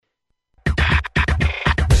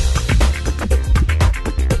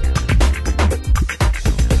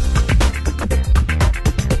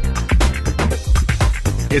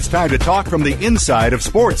time to talk from the inside of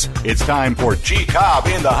sports. It's time for G. Cobb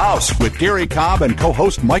in the House with Gary Cobb and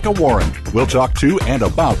co-host Micah Warren. We'll talk to and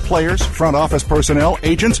about players, front office personnel,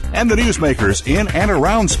 agents, and the newsmakers in and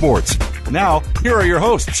around sports. Now, here are your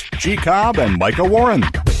hosts, G. Cobb and Micah Warren.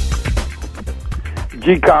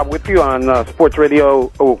 G. Cobb with you on Sports Radio,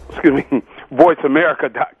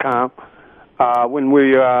 VoiceAmerica.com. When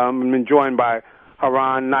we been joined by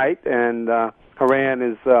Haran Knight, and Haran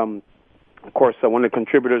is, of course, one of the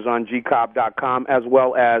contributors on gcobb.com, as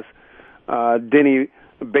well as Denny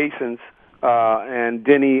Basins. And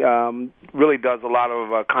Denny really does a lot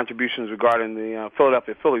of contributions regarding the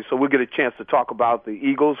Philadelphia Phillies. So we'll get a chance to talk about the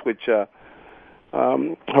Eagles, which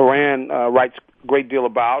Haran writes a great deal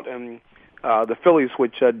about, and the Phillies,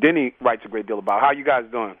 which Denny writes a great deal about. How are you guys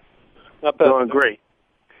doing? Not bad. Doing great.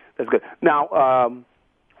 That's good. Now,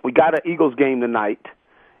 we got an Eagles game tonight,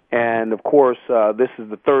 and, of course, this is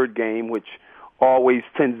the third game, which always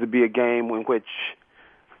tends to be a game in which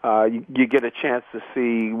you get a chance to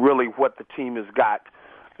see really what the team has got.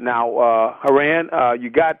 Now, Haran, you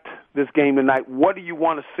got this game tonight. What do you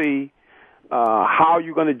want to see? How are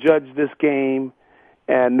you going to judge this game?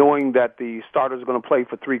 And knowing that the starters are going to play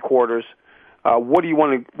for three quarters, what do you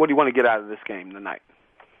want to get out of this game tonight?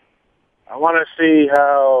 I want to see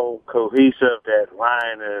how cohesive that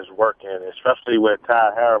line is working, especially with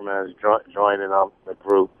Ty Harriman joining the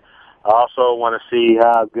group. I also want to see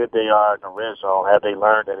how good they are in the red zone. Have they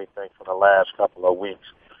learned anything from the last couple of weeks,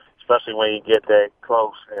 especially when you get that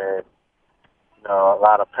close and a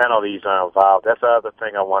lot of penalties are involved. That's the other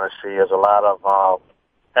thing I want to see is a lot of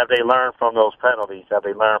have they learned from those penalties? Have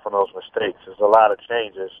they learned from those mistakes? There's a lot of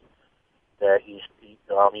changes that you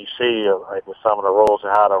see like with some of the rules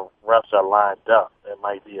and how the refs are lined up. That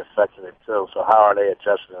might be affecting it too. So how are they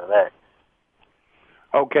adjusting to that?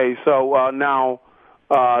 Okay, so now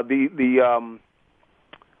the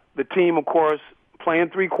team, of course, playing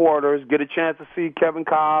three quarters, get a chance to see Kevin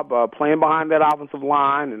Cobb playing behind that offensive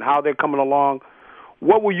line and how they're coming along.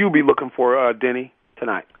 What will you be looking for, Denny,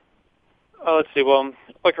 tonight? Let's see. Well,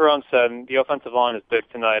 like Ron said, the offensive line is big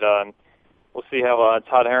tonight. We'll see how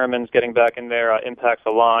Todd Harriman's getting back in there impacts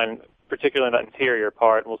the line, particularly that interior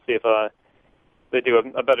part. We'll see if they do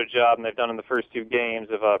a better job than they've done in the first two games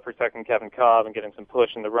of protecting Kevin Cobb and getting some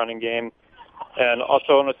push in the running game. And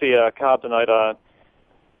also, I want to see Cobb tonight. I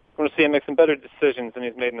want to see him make some better decisions than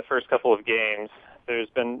he's made in the first couple of games. There's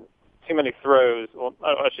been too many throws. Well,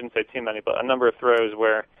 I shouldn't say too many, but a number of throws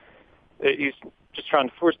where he's just trying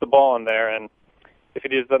to force the ball in there. And if he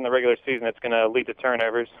does that in the regular season, it's going to lead to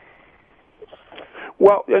turnovers.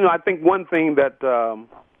 Well, I think one thing that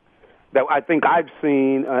I think I've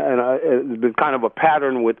seen, and it's been kind of a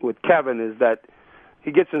pattern with Kevin, is that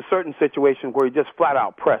he gets in certain situations where he just flat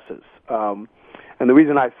out presses. And the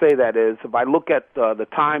reason I say that is if I look at the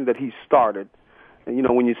time that he started,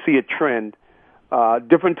 and when you see a trend,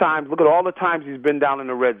 different times. Look at all the times he's been down in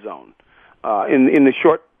the red zone in the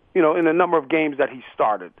short, in the number of games that he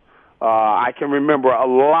started. I can remember a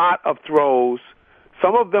lot of throws.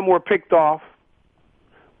 Some of them were picked off,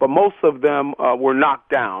 but most of them were knocked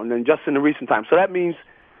down, and just in the recent times. So that means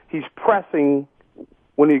he's pressing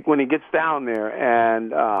when he gets down there,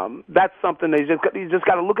 and that's something you just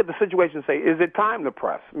got to look at the situation and say, is it time to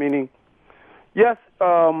press? Meaning, yes,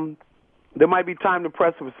 there might be time to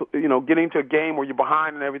press, getting into a game where you're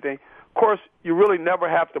behind and everything. Of course, you really never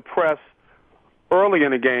have to press early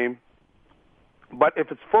in a game, but if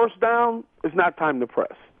it's first down, it's not time to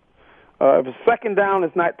press. If it's second down,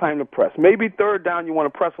 it's not time to press. Maybe third down, you want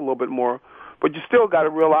to press a little bit more, but you still got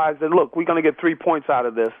to realize that, look, we're going to get 3 points out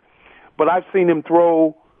of this. But I've seen him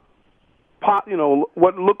throw,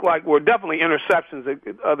 what looked like were definitely interceptions,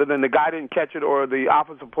 other than the guy didn't catch it or the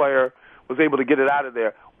offensive player was able to get it out of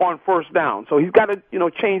there on first down. So he's got to,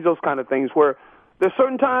 change those kind of things where there's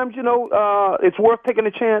certain times, it's worth taking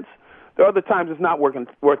a chance. There are other times it's not worth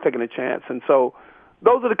taking a chance. And so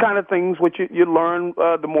those are the kind of things which you learn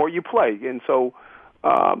the more you play. And so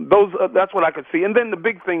that's what I could see. And then the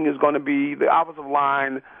big thing is going to be the offensive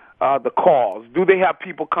line, the calls. Do they have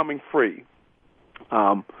people coming free?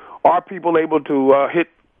 Are people able to hit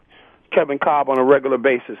Kevin Cobb on a regular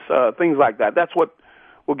basis? Things like that. That's what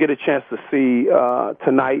we'll get a chance to see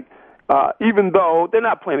tonight, even though they're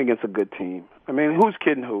not playing against a good team. I mean, who's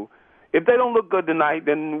kidding who? If they don't look good tonight,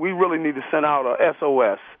 then we really need to send out a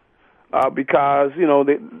SOS because,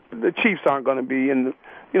 the Chiefs aren't going to be in,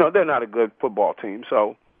 they're not a good football team.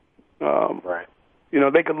 So, right.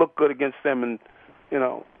 They could look good against them and,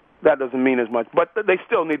 that doesn't mean as much. But they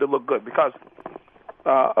still need to look good because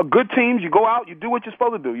a good team, you go out, you do what you're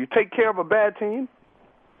supposed to do. You take care of a bad team,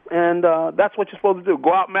 And that's what you're supposed to do.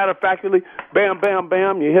 Go out matter-of-factly, bam, bam,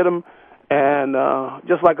 bam, you hit him, and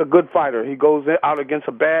just like a good fighter, he goes out against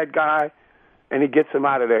a bad guy, and he gets him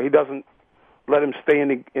out of there. He doesn't let him stay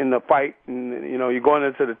in the fight, and, you know, you're going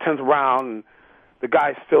into the 10th round, and the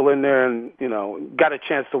guy's still in there and, you know, got a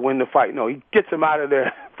chance to win the fight. No, he gets him out of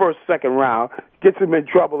there first, second round, gets him in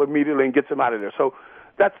trouble immediately and gets him out of there. So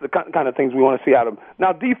that's the kind of things we want to see out of him.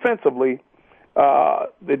 Now, defensively,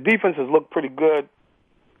 the defenses look pretty good.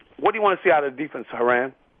 What do you want to see out of the defense,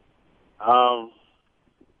 Haran? I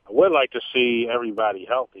would like to see everybody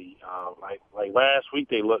healthy. Like last week,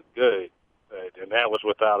 they looked good, and that was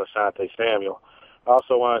without Asante Samuel. I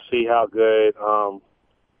also want to see how good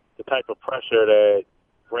the type of pressure that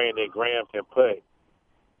Brandon Graham can put,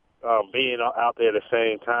 being out there at the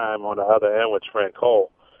same time on the other end with Trent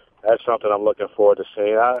Cole. That's something I'm looking forward to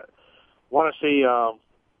seeing. I want to see how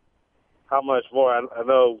much more. I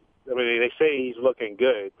know. I mean, they say he's looking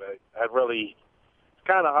good, but it's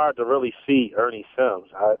kind of hard to really see Ernie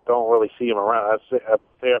Sims. I don't really see him around. I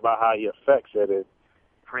care about how he affects it. It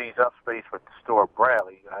frees up space for Stuart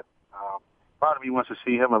Bradley. Part of me wants to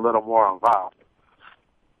see him a little more involved.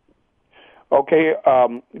 Okay,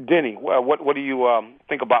 Denny, what do you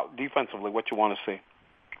think about defensively, what you want to see?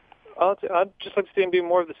 I'd just like to see him do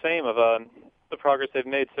more of the same of the progress they've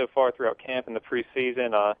made so far throughout camp and the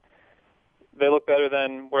preseason. They look better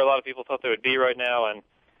than where a lot of people thought they would be right now. And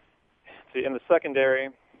in the secondary,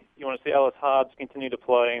 you want to see Ellis Hobbs continue to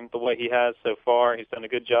play the way he has so far. He's done a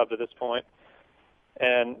good job to this point.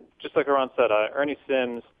 And just like Aaron said, Ernie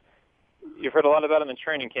Sims, you've heard a lot about him in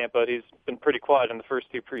training camp, but he's been pretty quiet in the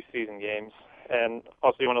first two preseason games. And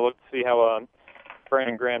also you want to look to see how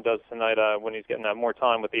Brandon Graham does tonight when he's getting more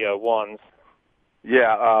time with the ones.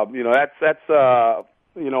 Yeah, that's a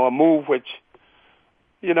move which,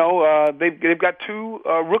 they've got two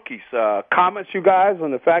rookies. Comments, you guys,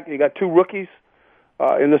 on the fact that you got two rookies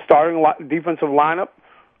in the starting defensive lineup,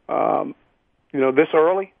 this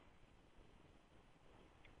early?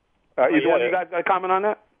 Either one of you guys got a comment on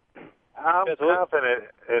that? I'm confident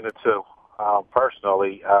in the two,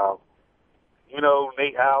 personally.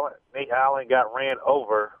 Nate Allen got ran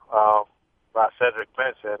over by Cedric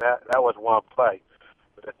Benson. That was one play.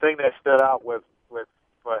 But the thing that stood out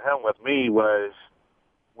for him with me was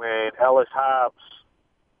when Ellis Hobbs,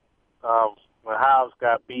 when Hobbs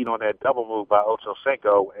got beat on that double move by Ocho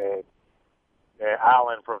Cinco and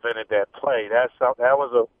Allen prevented that play. That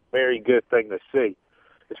was a very good thing to see,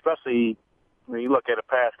 especially when you look at the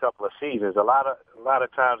past couple of seasons. A lot of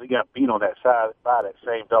times he got beat on that side by that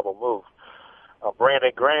same double move.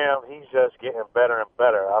 Brandon Graham, he's just getting better and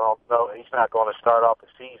better. I don't know. He's not going to start off the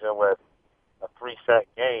season with a 3-set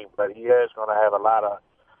game, but he is going to have a lot of.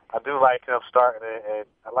 I do like him starting, and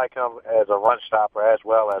I like him as a run stopper as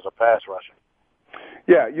well as a pass rusher.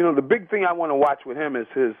 Yeah, the big thing I want to watch with him is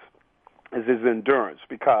his endurance,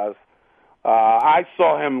 because I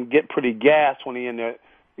saw him get pretty gassed when he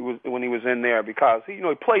was in there because he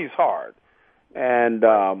plays hard, and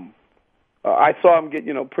I saw him get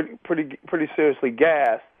pretty seriously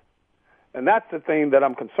gassed, and that's the thing that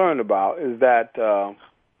I'm concerned about is that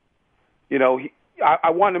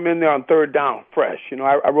I want him in there on third down fresh.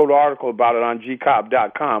 I wrote an article about it on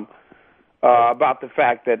gcobb.com about the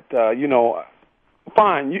fact that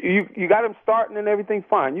fine, you got him starting and everything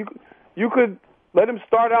fine. You could let him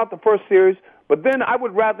start out the first series, but then I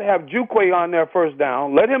would rather have Juque on there first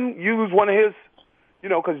down. Let him use one of his,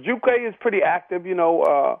 because Juque is pretty active,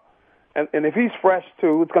 and if he's fresh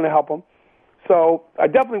too, it's going to help him. So I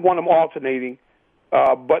definitely want him alternating,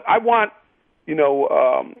 but I want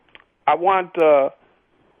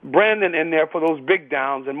Brandon in there for those big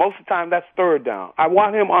downs, and most of the time that's third down. I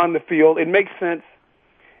want him on the field. It makes sense,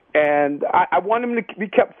 and I want him to be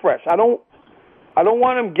kept fresh. I don't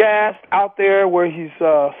want him gassed out there where he's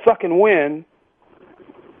sucking wind.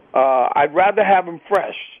 I'd rather have him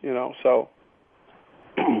fresh, so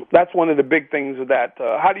that's one of the big things of that.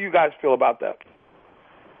 How do you guys feel about that?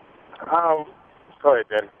 Go ahead,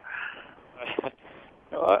 Danny.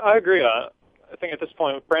 I agree. I think at this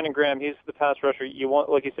point, with Brandon Graham, he's the pass rusher. You want,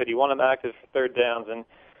 like you said, you want him active for third downs, and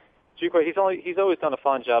Juque, he's always done a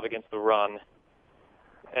fine job against the run,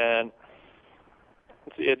 and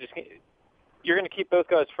you're going to keep both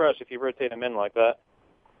guys fresh if you rotate them in like that.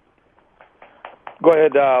 Go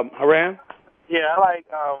ahead, Haran. Yeah, I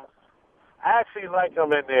actually like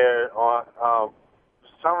him in there. On for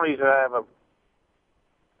some reason, I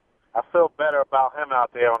feel better about him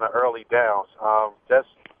out there on the early downs. Just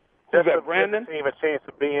that, to Brandon? give the team a chance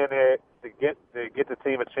to be in there to get the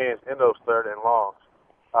team a chance in those third and longs.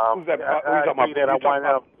 Who's that? You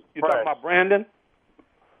talking about Brandon?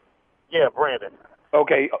 Yeah, Brandon.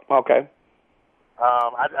 Okay. I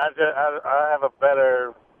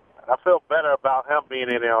feel better about him being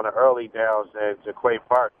in there on the early downs than Jaquay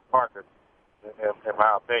Parker, in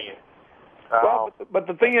my opinion. But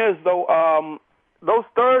the thing is, though, those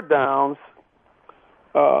third downs.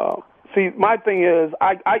 See, my thing is,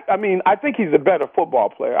 I mean, I think he's a better football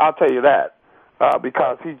player. I'll tell you that,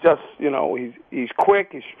 because he's just, he's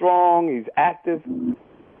quick, he's strong, he's active.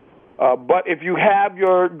 But if you have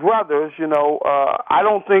your druthers, I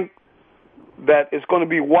don't think that it's going to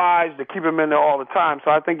be wise to keep him in there all the time.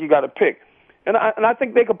 So I think you got to pick, and I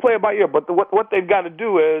think they could play it by ear. But what they've got to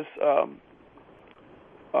do is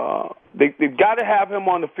they've got to have him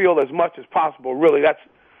on the field as much as possible. Really, that's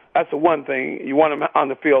the one thing. You want him on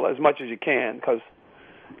the field as much as you can because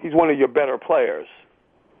he's one of your better players.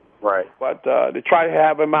 Right. But to try to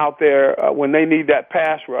have him out there when they need that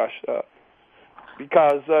pass rush,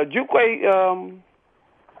 because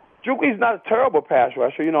Juquay's not a terrible pass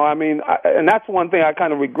rusher. And that's one thing I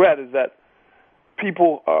kind of regret is that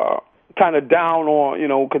people are kind of down on,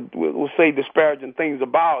 we'll say disparaging things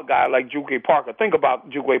about a guy like Jaquay Parker. Think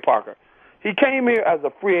about Jaquay Parker. He came here as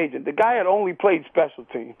a free agent. The guy had only played special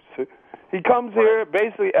teams. He comes here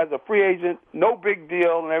basically as a free agent, no big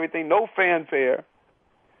deal and everything, no fanfare.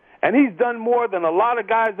 And he's done more than a lot of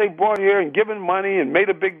guys they brought here and given money and made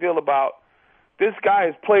a big deal about. This guy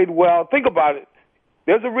has played well. Think about it.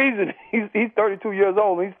 There's a reason he's 32 years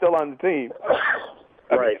old and he's still on the team.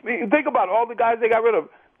 Right. I mean, think about all the guys they got rid of.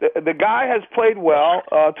 The guy has played well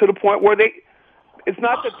to the point where it's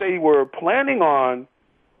not that they were planning on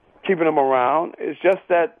keeping him around. It's just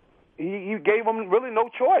that he gave them really no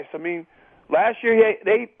choice. I mean, last year he had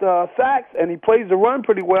 8 sacks, and he plays the run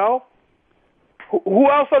pretty well. Who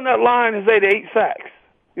else on that line has had 8 sacks?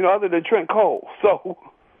 Other than Trent Cole. So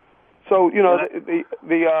I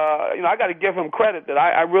got to give him credit that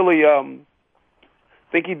I really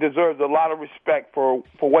think he deserves a lot of respect for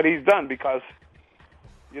what he's done because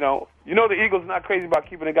the Eagles are not crazy about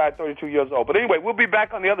keeping a guy 32 years old. But anyway, we'll be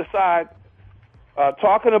back on the other side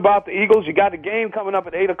talking about the Eagles. You got the game coming up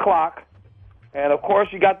at 8:00, and of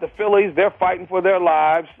course you got the Phillies. They're fighting for their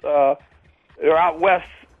lives. They're out west.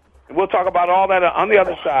 We'll talk about all that on the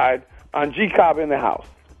other side on G. Cobb in the House.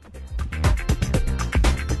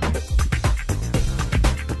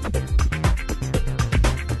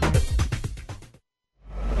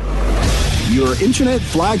 Your internet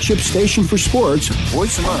flagship station for sports,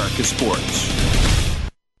 Voice America Sports.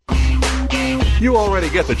 You already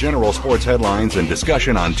get the general sports headlines and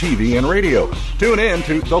discussion on TV and radio. Tune in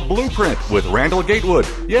to The Blueprint with Randall Gatewood.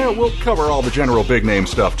 Yeah, we'll cover all the general big-name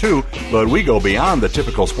stuff, too, but we go beyond the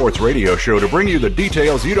typical sports radio show to bring you the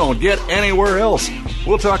details you don't get anywhere else.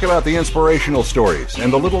 We'll talk about the inspirational stories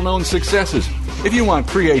and the little-known successes. If you want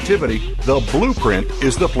creativity, The Blueprint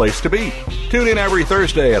is the place to be. Tune in every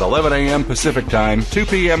Thursday at 11 a.m. Pacific Time, 2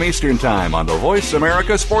 p.m. Eastern Time on the Voice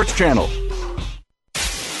America Sports Channel.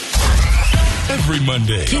 Every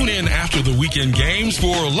Monday, tune in after the weekend games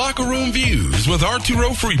for Locker Room Views with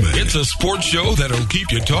Arturo Freeman. It's a sports show that'll keep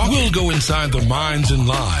you talking. We'll go inside the minds and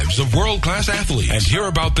lives of world-class athletes and hear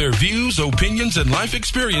about their views, opinions, and life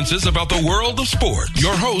experiences about the world of sports.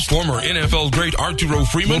 Your host, former NFL great Arturo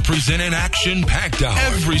Freeman, will present an action-packed hour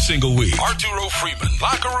every single week. Arturo Freeman,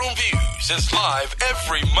 Locker Room Views is live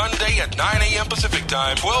every Monday at 9 a.m. Pacific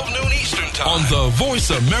Time, 12 noon Eastern Time on the Voice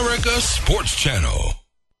America Sports Channel.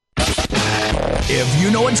 If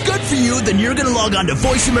you know what's good for you, then you're going to log on to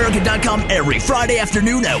VoiceAmerica.com every Friday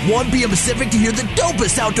afternoon at 1 p.m. Pacific to hear the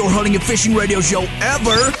dopest outdoor hunting and fishing radio show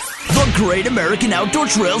ever. The Great American Outdoor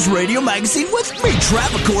Trails Radio Magazine with me,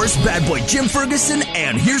 Trav, of course, bad boy Jim Ferguson,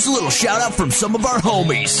 and here's a little shout-out from some of our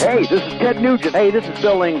homies. Hey, this is Ted Nugent. Hey, this is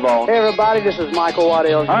Bill Lingvall. Hey, everybody, this is Michael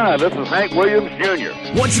Waddell. Hi, this is Hank Williams, Jr.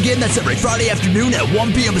 Once again, that's every Friday afternoon at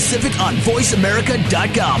 1 p.m. Pacific on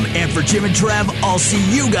VoiceAmerica.com. And for Jim and Trav, I'll see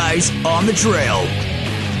you guys on the trail.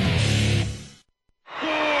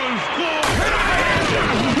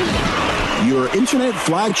 Your internet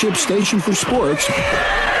flagship station for sports,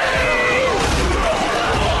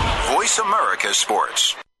 Voice America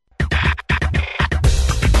Sports.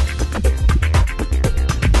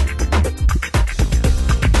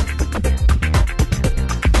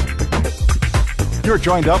 You're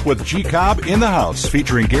joined up with G. Cobb in the House,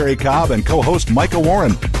 featuring Gary Cobb and co-host Micah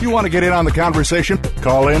Warren. You want to get in on the conversation?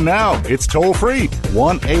 Call in now. It's toll-free.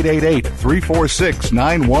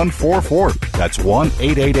 1-888-346-9144. That's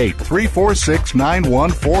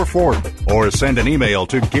 1-888-346-9144. Or send an email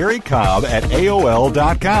to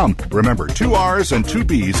GaryCobb@AOL.com. Remember, 2 R's and 2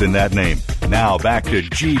 B's in that name. Now back to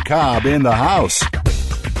G. Cobb in the House.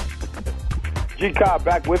 G. Cobb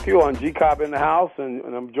back with you on G. Cobb in the House, and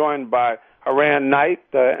I'm joined by Haran Knight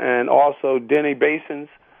and also Denny Basins.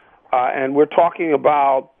 And we're talking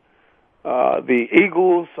about the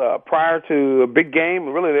Eagles prior to a big game,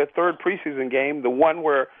 really their third preseason game, the one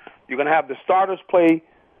where you're going to have the starters play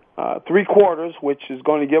 3 quarters, which is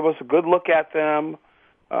going to give us a good look at them.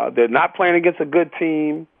 They're not playing against a good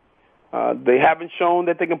team. They haven't shown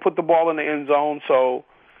that they can put the ball in the end zone. So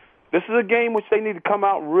this is a game which they need to come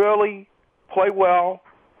out, really play well.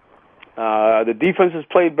 The defense has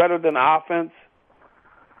played better than the offense.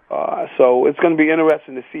 So it's going to be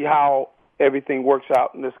interesting to see how everything works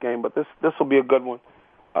out in this game. But this will be a good one,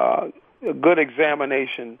 a good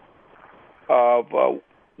examination of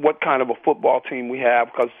what kind of a football team we have,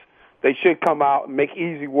 because they should come out and make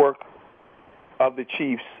easy work of the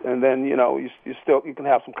Chiefs, and then you can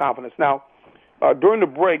have some confidence. Now, during the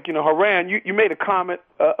break, Haran, you made a comment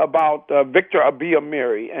about Victor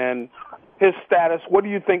Abiamiri and his status. What do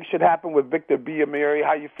you think should happen with Victor Abiamiri?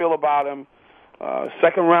 How you feel about him?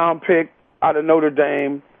 Second round pick out of Notre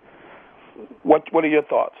Dame. What are your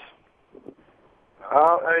thoughts?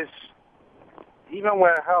 Even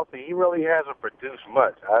when healthy, he really hasn't produced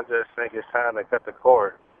much. I just think it's time to cut the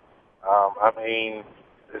cord.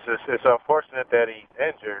 It's unfortunate that he's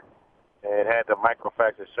injured and had the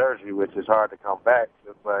microfracture surgery, which is hard to come back.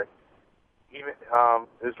 But even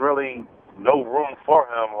there's really no room for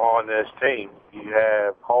him on this team. You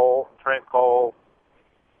have Trent Cole,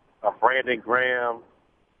 Brandon Graham,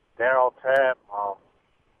 Darryl Tapp,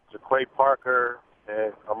 Jaquay Parker,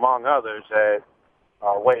 and among others that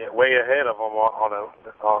are way ahead of him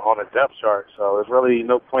on a depth chart. So there's really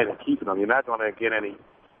no point in keeping him. You're not going to get anything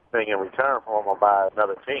in return for him or by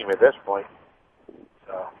another team at this point.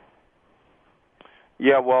 So.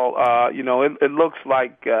 Yeah, well, it looks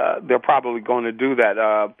like they're probably going to do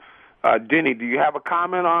that. Denny, do you have a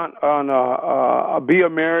comment on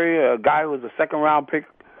Abiamiri, a guy who was a second-round pick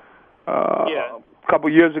a couple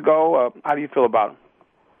years ago? How do you feel about him?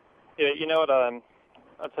 Yeah, you know what? I'll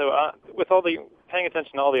tell you, with all the paying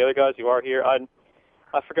attention to all the other guys who are here, I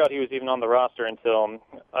forgot he was even on the roster until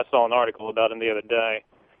I saw an article about him the other day.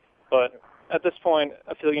 But at this point,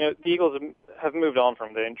 I feel the Eagles have moved on from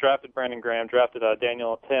him. They drafted Brandon Graham, drafted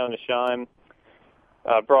Daniel Te'o-Nishime,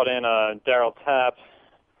 brought in Darryl Tapp.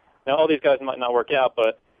 Now, all these guys might not work out,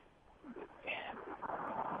 but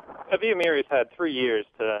Abiamiri's had 3 years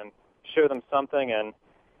to show them something, and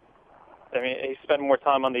he spent more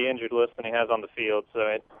time on the injured list than he has on the field.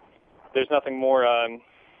 So there's nothing more to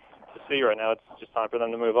see right now. It's just time for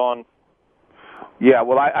them to move on. Yeah,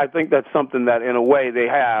 well, I think that's something that, in a way, they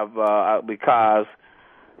have because,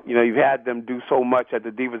 you've had them do so much at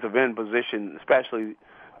the defensive end position, especially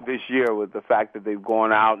this year with the fact that they've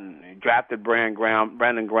gone out and drafted Brandon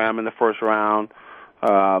Graham in the first round,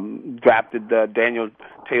 drafted Daniel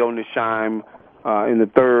Te'o-Nishime in the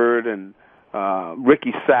third, and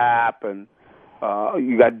Ricky Sapp, and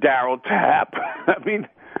you got Darryl Tapp.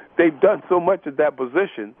 They've done so much at that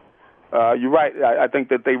position. You're right. I think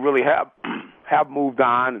that they really have moved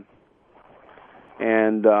on,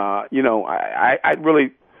 and I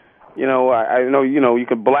really, I know you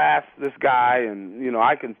can blast this guy, and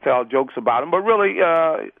I can tell jokes about him, but really,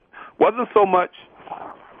 wasn't so much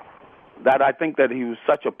that I think that he was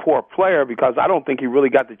such a poor player, because I don't think he really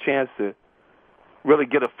got the chance to really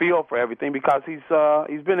get a feel for everything, because he's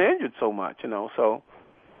been injured so much, So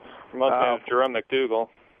reminds me of Jerome McDougal.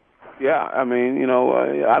 Yeah, I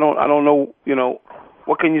don't know,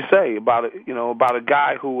 what can you say about it? About a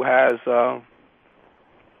guy who has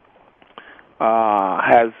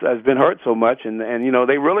been hurt so much, and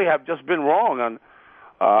they really have just been wrong on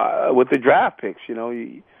with the draft picks.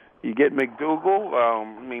 You get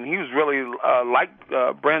McDougal. He was really like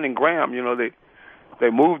Brandon Graham.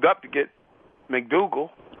 They moved up to get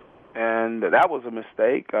McDougal, and that was a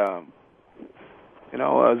mistake.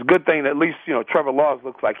 It's a good thing that at least Trevor Lawrence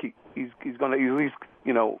looks like he's going to at least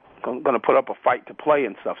going to put up a fight to play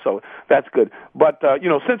and stuff. So that's good. But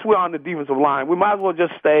since we're on the defensive line, we might as well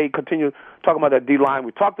just continue talking about that D line.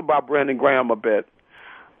 We talked about Brandon Graham a bit,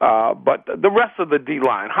 but the rest of the D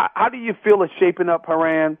line, how do you feel it's shaping up,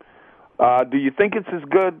 Haran? Do you think it's as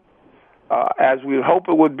good as we hope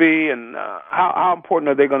it would be, and how important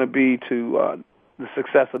are they going to be to the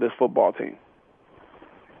success of this football team?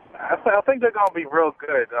 I think they're going to be real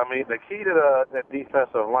good. The key to the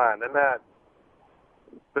defensive line, they're not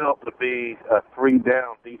built to be a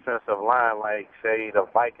 3-down defensive line like, say, the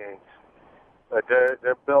Vikings. But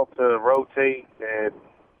they're built to rotate and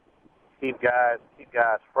keep guys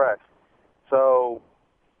fresh. So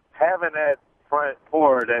having that front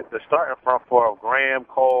four, the starting front four of Graham,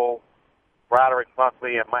 Cole, Broderick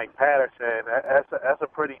Buckley, and Mike Patterson, that's a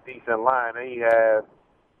pretty decent line. Then you have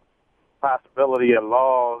possibility of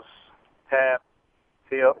Laws, Tap,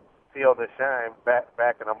 Field and Shine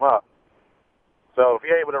backing them up. So if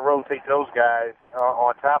you're able to rotate those guys,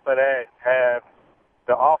 on top of that, have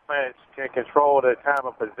the offense can control the time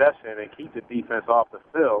of possession and keep the defense off the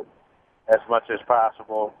field as much as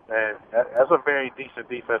possible, and that's a very decent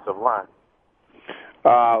defensive line.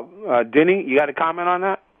 Denny, you got a comment on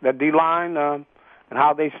that D-line, and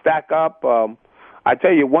how they stack up? I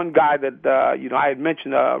tell you, one guy that, I had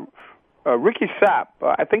mentioned, Ricky Sapp.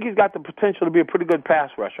 I think he's got the potential to be a pretty good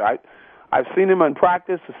pass rusher. I've seen him in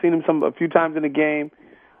practice. I've seen him a few times in the game.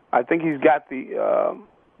 I think he's got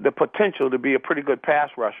the potential to be a pretty good pass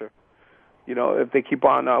rusher, if they keep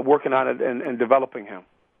on working on it and developing him.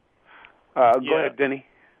 Go ahead, Denny.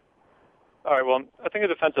 All right, well, I think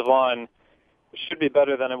the defensive line should be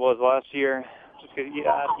better than it was last year. Just because you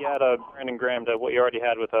had Brandon Graham to what you already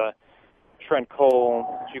had with Trent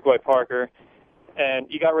Cole, Juquay Parker, and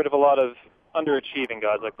you got rid of a lot of underachieving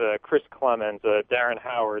guys like the Chris Clemens, Darren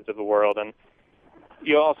Howards of the world, and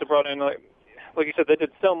you also brought in, like you said, they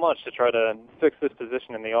did so much to try to fix this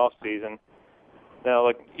position in the off season. Now,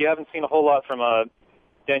 you haven't seen a whole lot from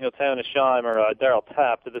Daniel Tanasheim or Darryl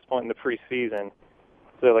Tapp to this point in the preseason.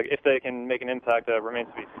 So, if they can make an impact, remains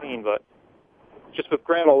to be seen. But just with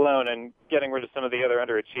Graham alone and getting rid of some of the other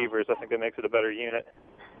underachievers, I think that makes it a better unit.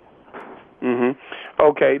 Mm-hmm.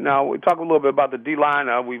 Okay, now we talk a little bit about the D-line.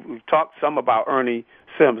 We've talked some about Ernie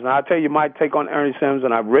Sims. Now, I'll tell you my take on Ernie Sims,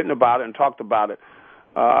 and I've written about it and talked about it,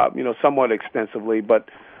 somewhat extensively. But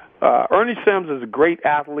Ernie Sims is a great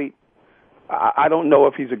athlete. I don't know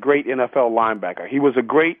if he's a great NFL linebacker. He was a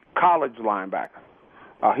great college linebacker.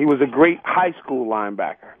 He was a great high school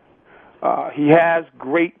linebacker. He has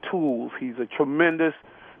great tools. He's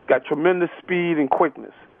got tremendous speed and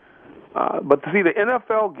quickness. But see, the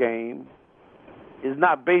NFL game is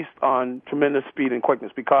not based on tremendous speed and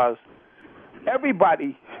quickness because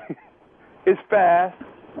everybody is fast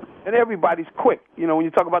and everybody's quick. When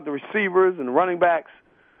you talk about the receivers and the running backs,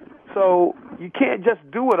 so you can't just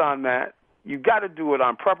do it on that. You got to do it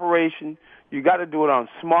on preparation. You got to do it on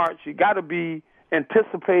smarts. You got to be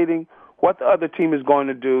anticipating what the other team is going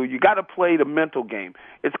to do. You got to play the mental game.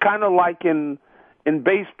 It's kind of like in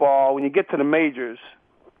baseball when you get to the majors.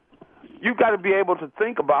 You've got to be able to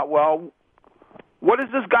think about, well, what is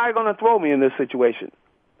this guy going to throw me in this situation?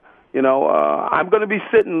 I'm going to be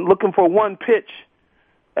sitting looking for one pitch,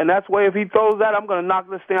 and that's why if he throws that, I'm going to knock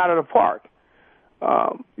this thing out of the park.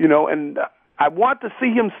 And I want to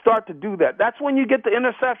see him start to do that. That's when you get the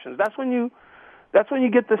interceptions. That's when you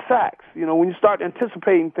get the sacks. When you start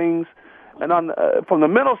anticipating things, and from the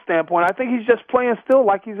mental standpoint, I think he's just playing still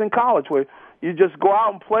like he's in college, where you just go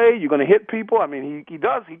out and play. You're going to hit people. I mean, he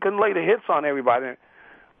does. He couldn't lay the hits on everybody,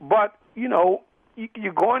 but you're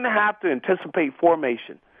going to have to anticipate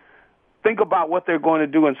formation. Think about what they're going to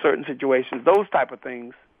do in certain situations, those type of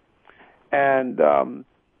things, and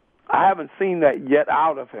I haven't seen that yet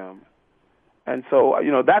out of him. And so,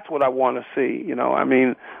 that's what I want to see.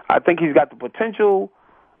 I think he's got the potential,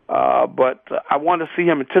 but I want to see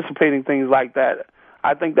him anticipating things like that.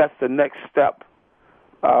 I think that's the next step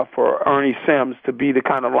for Ernie Sims to be the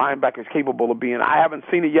kind of linebacker he's capable of being. I haven't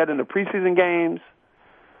seen it yet in the preseason games.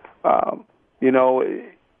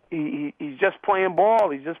 He's just playing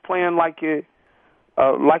ball. He's just playing like a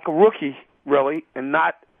rookie, really, and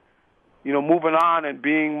not, moving on and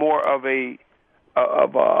being more of a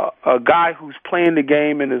guy who's playing the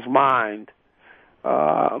game in his mind,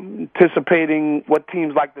 anticipating what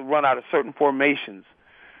teams like to run out of certain formations,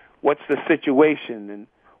 what's the situation, and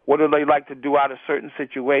what do they like to do out of certain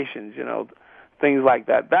situations, things like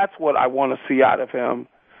that. That's what I want to see out of him,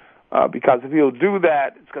 because if he'll do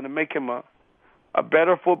that, it's going to make him a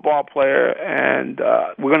better football player, and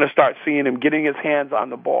we're going to start seeing him getting his hands on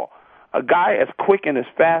the ball. A guy as quick and as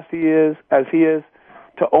fast as he is,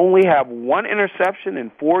 to only have one interception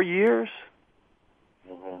in 4 years,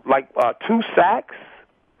 like 2 sacks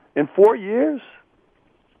in 4 years.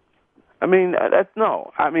 I mean, that's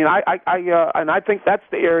no. I mean, I think that's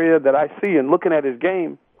the area that I see in looking at his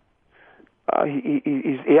game.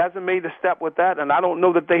 He hasn't made a step with that, and I don't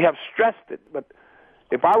know that they have stressed it. But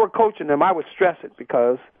if I were coaching them, I would stress it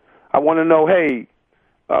because I want to know, hey,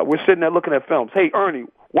 we're sitting there looking at films. Hey, Ernie,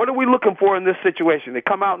 what are we looking for in this situation? They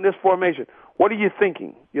come out in this formation. What are you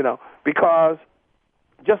thinking? Because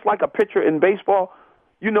just like a pitcher in baseball,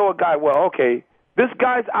 a guy, well, okay, this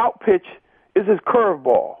guy's out pitch is his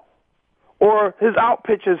curveball, or his out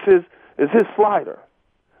pitch is his slider.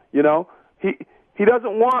 He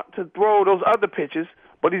doesn't want to throw those other pitches,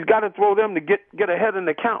 but he's got to throw them to get ahead in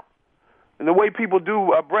the count. And the way people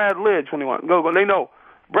do Brad Lidge when they want to go, they know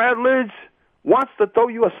Brad Lidge, wants to throw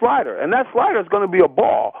you a slider, and that slider is going to be a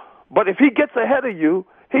ball. But if he gets ahead of you,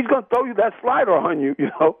 he's going to throw you that slider on you, you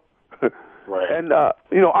know. Right. And,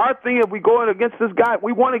 you know, our thing, if we go in against this guy,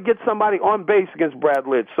 we want to get somebody on base against Brad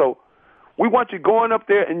Lidge. So we want you going up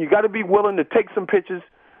there, and you got to be willing to take some pitches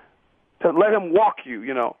to let him walk you,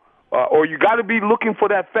 you know. Or you got to be looking for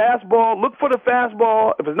that fastball. Look for the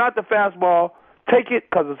fastball. If it's not the fastball, take it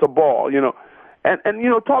because it's a ball, you know. And you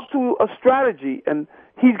know, talk to a strategy. And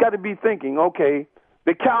he's got to be thinking, okay,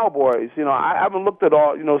 the Cowboys, you know, I haven't looked at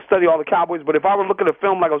all, you know, study all the Cowboys, but if I were looking at a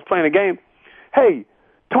film like I was playing a game, hey,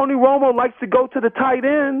 Tony Romo likes to go to the tight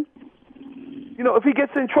end. You know, if he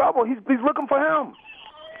gets in trouble, he's looking for him.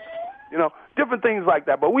 You know, different things like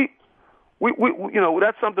that. But we you know,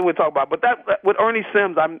 that's something we talk about. But that with Ernie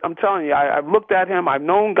Sims, I'm telling you, I've looked at him. I've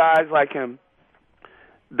known guys like him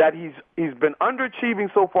that he's been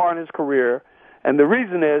underachieving so far in his career, and the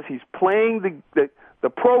reason is he's playing the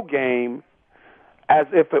pro game as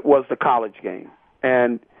if it was the college game,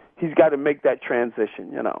 and he's got to make that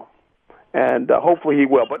transition, you know. And hopefully he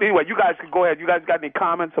will. But anyway, you guys can go ahead. You guys got any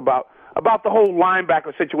comments about the whole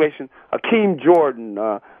linebacker situation? Akeem Jordan,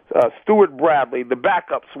 Stuart Bradley, the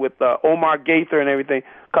backups with Omar Gaither and everything,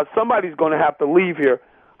 because somebody's going to have to leave here.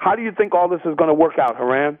 How do you think all this is going to work out,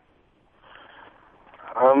 Haran?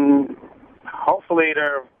 Hopefully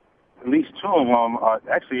they're at least two of them,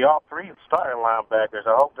 actually all three starting linebackers.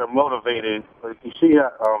 I hope they're motivated. You see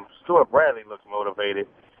Stuart Bradley looks motivated.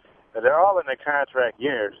 They're all in their contract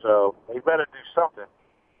year, so they better do something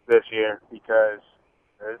this year because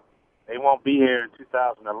they won't be here in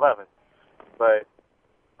 2011. But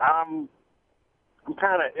I'm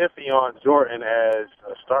kind of iffy on Jordan as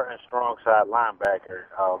a starting strong side linebacker.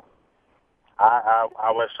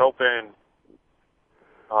 I was hoping,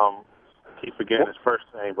 I keep forgetting his first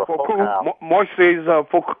name, but Moise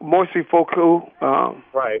Foku.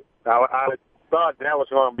 Right. I thought that was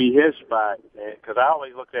going to be his spot because I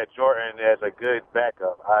always looked at Jordan as a good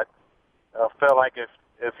backup. I felt like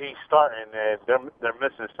if he's starting, they're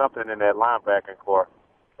missing something in that linebacking core.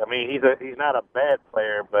 I mean, he's not a bad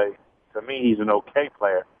player, but to me, he's an okay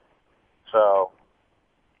player. So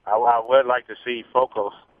I would like to see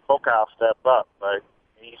Focal step up, but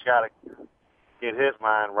he's got to get his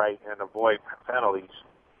mind right and avoid penalties.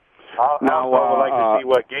 I would like to see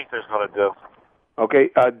what Gaither's going to do. Okay,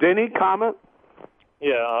 Denny, comment?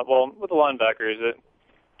 Yeah, well, with the linebackers,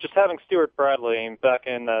 just having Stuart Bradley back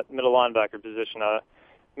in that middle linebacker position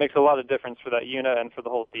makes a lot of difference for that unit and for the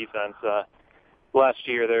whole defense. Last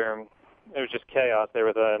year, there was just chaos there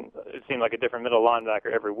with it seemed like a different middle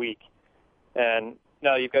linebacker every week. And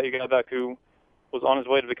now you've got your guy back who was on his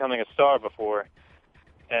way to becoming a star before,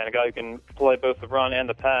 and a guy who can play both the run and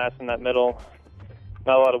the pass in that middle.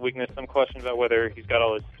 Not a lot of weakness. Some question about whether he's got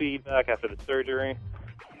all his speed back after the surgery.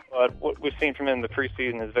 But what we've seen from him in the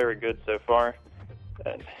preseason is very good so far.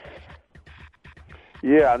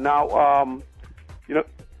 Yeah, now, you know,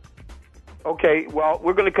 okay, well,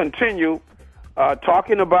 we're going to continue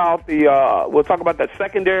talking about we'll talk about that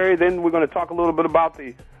secondary, then we're going to talk a little bit about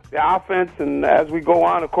the offense, and as we go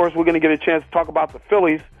on, of course, we're going to get a chance to talk about the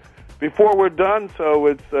Phillies before we're done. So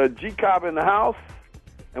it's G. Cobb in the house,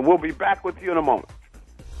 and we'll be back with you in a moment.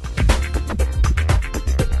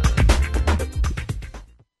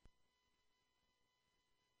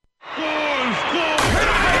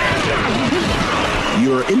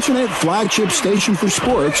 Your internet flagship station for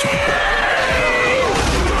sports.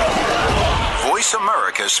 Voice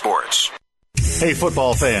America Sports. Hey,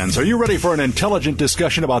 football fans, are you ready for an intelligent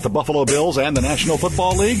discussion about the Buffalo Bills and the National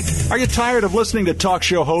Football League? Are you tired of listening to talk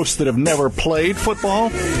show hosts that have never played football?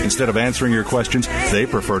 Instead of answering your questions, they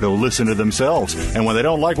prefer to listen to themselves. And when they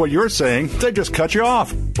don't like what you're saying, they just cut you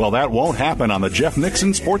off. Well, that won't happen on the Jeff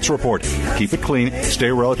Nixon Sports Report. Keep it clean, stay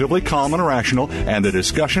relatively calm and rational, and the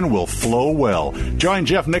discussion will flow well. Join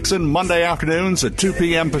Jeff Nixon Monday afternoons at 2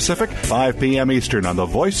 p.m. Pacific, 5 p.m. Eastern on the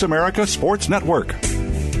Voice America Sports Network.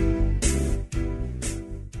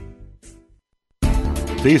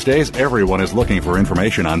 These days, everyone is looking for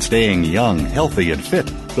information on staying young, healthy, and fit.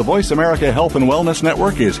 The Voice America Health and Wellness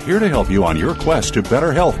Network is here to help you on your quest to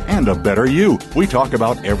better health and a better you. We talk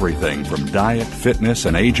about everything from diet, fitness,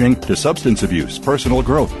 and aging to substance abuse, personal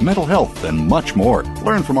growth, mental health, and much more.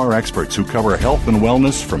 Learn from our experts who cover health and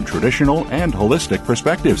wellness from traditional and holistic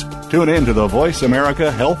perspectives. Tune in to the Voice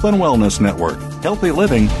America Health and Wellness Network. Healthy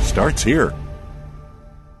living starts here.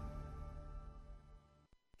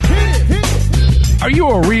 Are you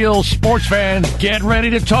a real sports fan? Get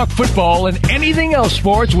ready to talk football and anything else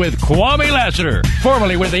sports with Kwame Lassiter,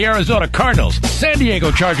 formerly with the Arizona Cardinals, San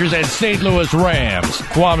Diego Chargers, and St. Louis Rams.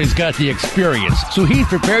 Kwame's got the experience, so he's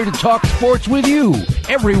prepared to talk sports with you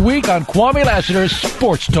every week on Kwame Lassiter's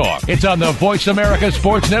Sports Talk. It's on the Voice America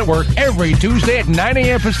Sports Network every Tuesday at 9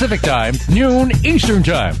 a.m. Pacific Time, noon Eastern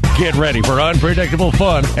Time. Get ready for unpredictable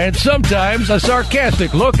fun and sometimes a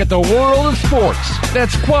sarcastic look at the world of sports.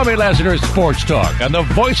 That's Kwame Lassiter's Sports Talk on the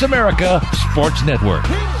Voice America Sports Network.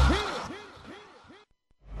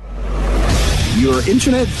 Your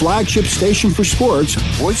internet flagship station for sports,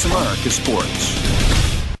 Voice America Sports.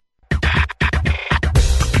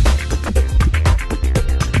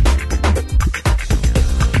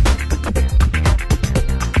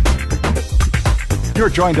 You're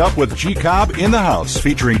joined up with G. Cobb in the House,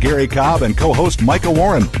 featuring Gary Cobb and co-host Micah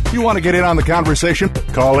Warren. You want to get in on the conversation?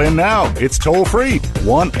 Call in now. It's toll-free.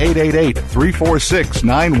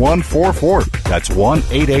 1-888-346-9144. That's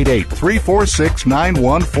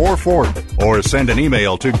 1-888-346-9144. Or send an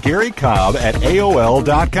email to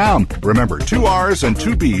GaryCobb@AOL.com. Remember, 2 R's and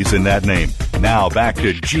 2 B's in that name. Now back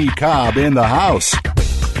to G. Cobb in the House.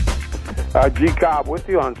 G. Cobb with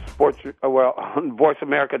you on on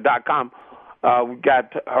VoiceAmerica.com. We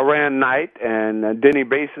got Haran Knight and Denny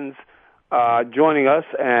Basins joining us,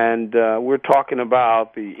 and we're talking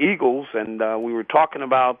about the Eagles, and we were talking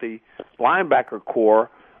about the linebacker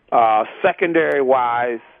core.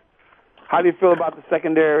 Secondary-wise, how do you feel about the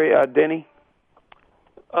secondary, Denny?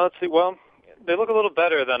 Let's see. Well, they look a little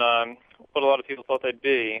better than what a lot of people thought they'd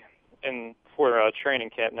be for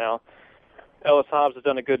training camp now. Ellis Hobbs has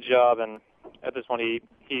done a good job, and at this one he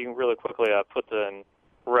really quickly put to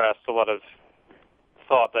rest a lot of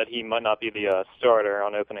thought that he might not be the starter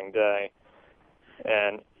on opening day.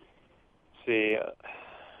 And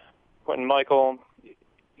Quentin Michael,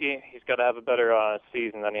 he's got to have a better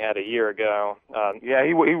season than he had a year ago.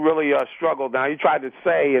 He really struggled. Now, he tried to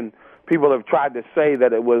say, and people have tried to say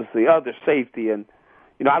that it was the other safety, and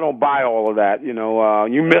I don't buy all of that. You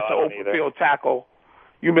miss an open field tackle.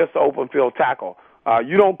 You missed the open field tackle.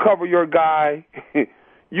 You don't cover your guy.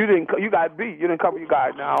 You got beat. You didn't cover your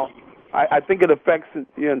guy. Now, I think it affects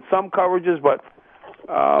in some coverages, but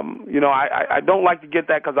I don't like to get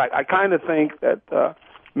that because I kind of think that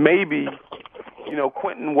maybe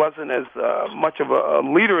Quentin wasn't as much of a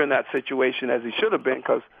leader in that situation as he should have been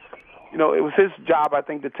because it was his job, I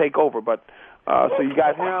think, to take over. But so you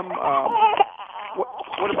got him.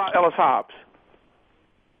 What about Ellis Hobbs?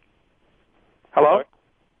 Hello?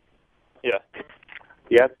 Yeah.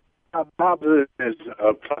 Hobbs is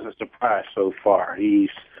a pleasant surprise so far. He's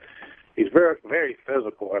very, very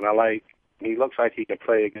physical, and he looks like he can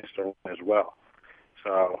play against the run as well.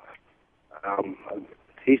 So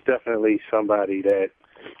he's definitely somebody that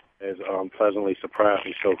has pleasantly surprised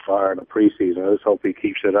me so far in the preseason. Let's hope he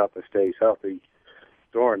keeps it up and stays healthy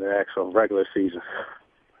during the actual regular season.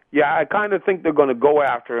 Yeah, I kind of think they're going to go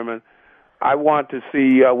after him, and I want to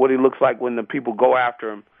see what he looks like when the people go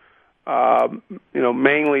after him.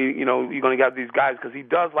 Mainly, you're going to get these guys because he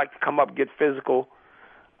does like to come up and get physical.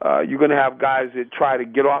 You're going to have guys that try to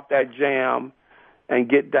get off that jam and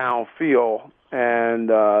get downfield, and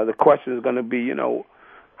the question is going to be,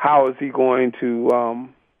 how is he going to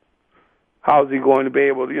be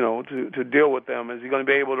able, to deal with them? Is he going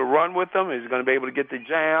to be able to run with them? Is he going to be able to get the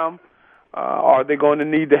jam? Are they going to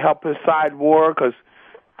need to help his side more? Because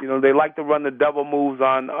they like to run the double moves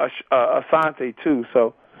on Asante too.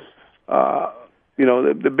 So,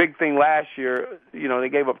 the big thing last year, they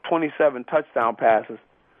gave up 27 touchdown passes.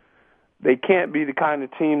 They can't be the kind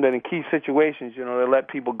of team that in key situations, they let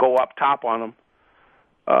people go up top on them.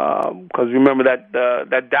 Because remember that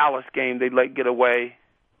Dallas game, they let get away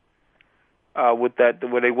with that,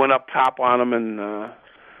 where they went up top on them, and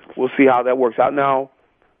we'll see how that works out. Now,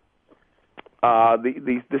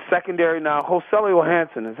 the secondary now, Joselio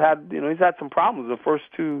Hansen has had, he's had some problems the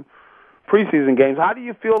first 2 preseason games. How do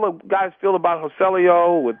you guys feel about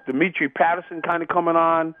Joselio with Dimitri Patterson kind of coming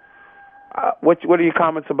on? What are your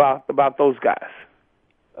comments about those guys?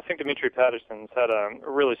 I think Dimitri Patterson's had a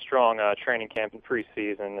really strong training camp in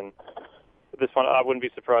preseason, and this one I wouldn't be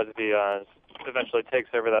surprised if he eventually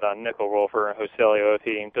takes over that nickel role for Joselio if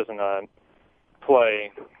he doesn't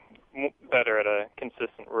play better at a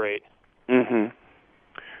consistent rate. Mm-hmm.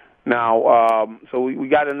 Now, so we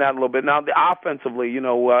got in that a little bit. Now, offensively,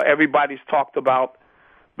 everybody's talked about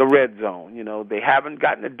the red zone. They haven't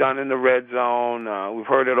gotten it done in the red zone. We've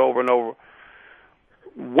heard it over and over.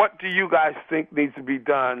 What do you guys think needs to be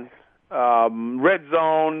done? Red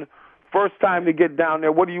zone, first time to get down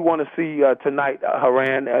there. What do you want to see tonight,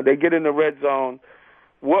 Haran? They get in the red zone.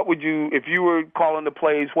 What would you, if you were calling the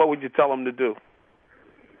plays, what would you tell them to do?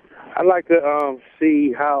 I'd like to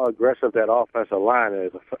see how aggressive that offensive line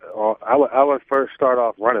is. I would first start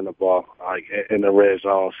off running the ball in the red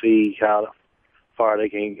zone, see how far they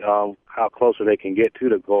can, how closer they can get to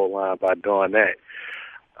the goal line by doing that.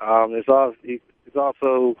 It's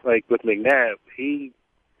also like with McNabb,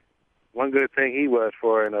 one good thing he was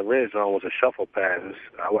for in the red zone was a shuffle passes.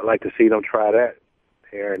 I would like to see them try that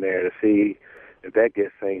here and there to see if that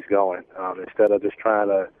gets things going, instead of just trying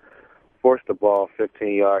to force the ball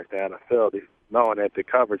 15 yards down the field, knowing that the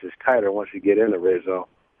coverage is tighter once you get in the red zone.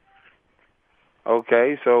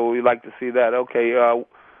 Okay, so you'd like to see that. Okay,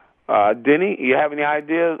 Denny, you have any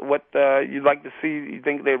ideas what you'd like to see? You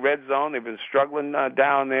think they're red zone? They've been struggling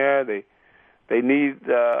down there. They need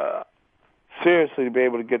seriously to be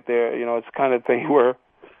able to get there. You know, it's the kind of thing where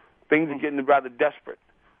things are getting rather desperate.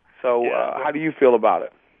 So how do you feel about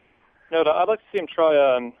it? No, I'd like to see him try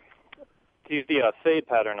to use the fade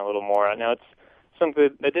pattern a little more. Now, it's something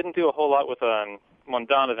they didn't do a whole lot with when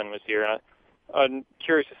Donovan was here. I'm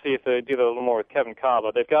curious to see if they do that a little more with Kevin Cobb.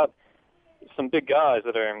 They've got some big guys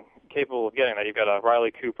that are capable of getting that. You've got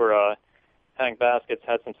Riley Cooper, Hank Baskett's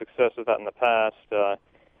had some success with that in the past.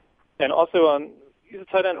 And also, he's a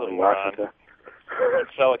tight end a little more.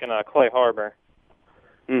 Selleck and Clay Harbor.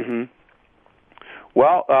 Mm-hmm.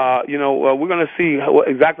 Well, we're going to see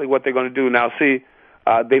exactly what they're going to do. Now, see,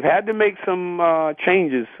 they've had to make some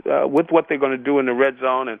changes with what they're going to do in the red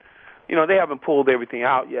zone. And, they haven't pulled everything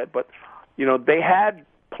out yet. But, they had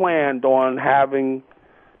planned on having,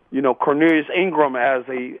 Cornelius Ingram as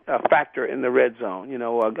a factor in the red zone,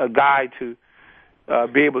 a guy to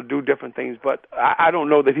be able to do different things. But I don't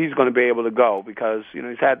know that he's going to be able to go because,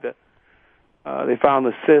 he's had they found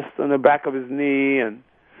a cyst on the back of his knee, and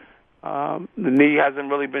the knee hasn't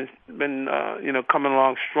really been coming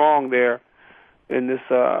along strong there in this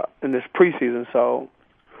preseason. So,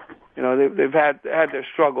 they've had their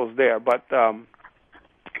struggles there. But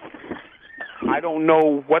I don't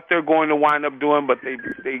know what they're going to wind up doing. But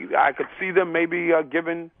I could see them maybe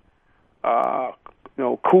giving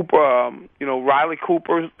Cooper, Riley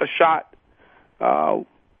Cooper a shot.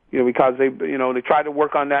 Because they tried to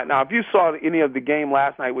work on that. Now, if you saw any of the game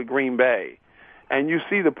last night with Green Bay, and you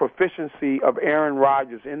see the proficiency of Aaron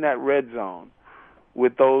Rodgers in that red zone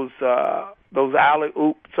with those alley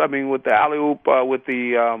oops. I mean, with the alley oop, with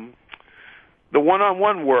the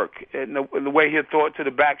one-on-one work and the way he throw it to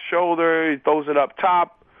the back shoulder, he throws it up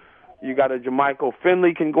top. You got a Jermichael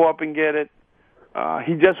Finley can go up and get it.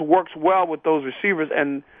 He just works well with those receivers,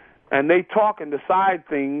 and they talk and decide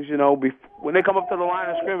things, when they come up to the line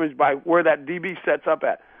of scrimmage by where that DB sets up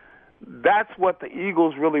at. That's what the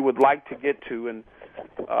Eagles really would like to get to, and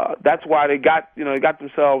that's why they got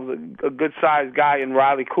themselves a good-sized guy in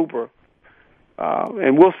Riley Cooper.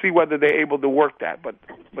 And we'll see whether they're able to work that. But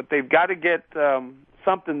they've got to get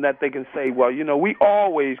something that they can say, well, we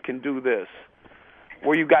always can do this,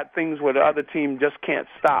 where you got things where the other team just can't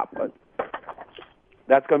stop. But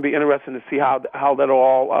that's going to be interesting to see how that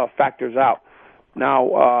all factors out.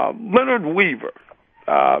 Now, Leonard Weaver,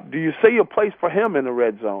 do you see a place for him in the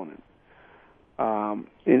red zone?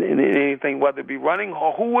 In anything, whether it be running,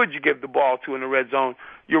 or who would you give the ball to in the red zone?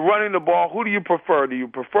 You're running the ball. Who do you prefer? Do you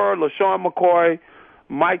prefer LaShawn McCoy,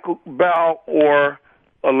 Michael Bell, or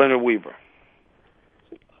Leonard Weaver?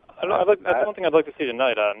 That's one thing I'd like to see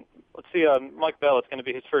tonight. Let's see, Mike Bell. It's going to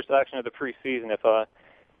be his first action of the preseason. If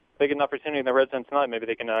they get an opportunity in the red zone tonight, maybe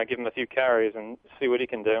they can give him a few carries and see what he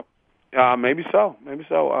can do. Maybe so.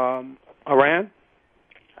 Haran?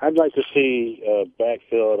 I'd like to see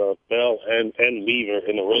backfield of Bell and Weaver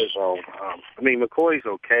in the red zone. McCoy's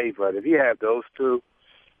okay, but if you have those two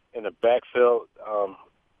in the backfield,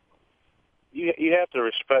 you have to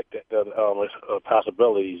respect the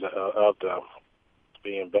possibilities of them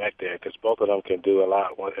being back there, because both of them can do a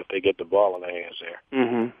lot if they get the ball in their hands there.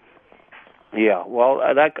 Mm-hmm. Yeah, well,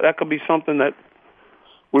 that could be something that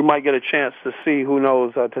we might get a chance to see. Who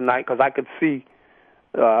knows tonight? Because I could see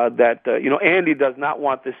that Andy does not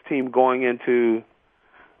want this team going into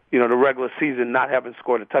the regular season not having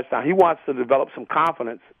scored a touchdown. He wants to develop some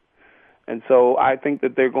confidence, and so I think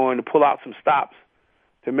that they're going to pull out some stops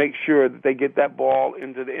to make sure that they get that ball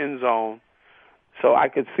into the end zone. So I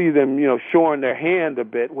could see them, showing their hand a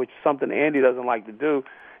bit, which is something Andy doesn't like to do.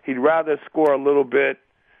 He'd rather score a little bit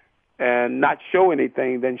and not show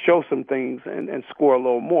anything than show some things and score a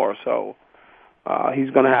little more. So he's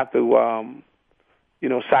going to have to,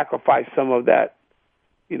 sacrifice some of that,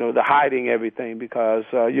 the hiding everything, because,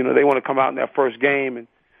 they want to come out in their first game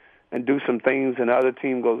and do some things, and the other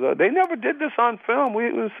team goes, they never did this on film. We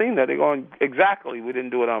haven't seen that. They're going, exactly, we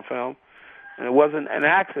didn't do it on film. And it wasn't an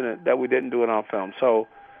accident that we didn't do it on film. So,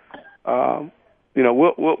 we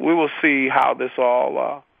will see how this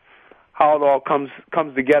all, how it all comes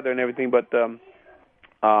together and everything. But in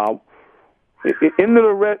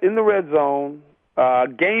the red zone,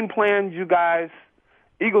 game plans, you guys,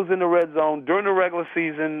 Eagles in the red zone during the regular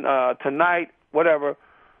season, tonight, whatever.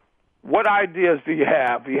 What ideas do you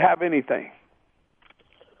have? Do you have anything?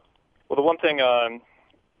 Well, the one thing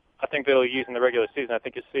I think they'll use in the regular season, I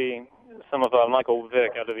think you'll see some of Michael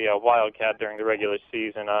Vick out of the Wildcat during the regular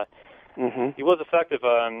season. He was effective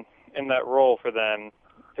in that role for them,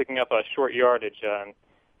 picking up a short yardage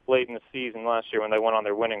late in the season last year when they went on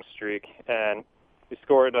their winning streak. And he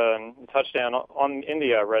scored a touchdown in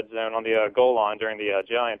the red zone on the goal line during the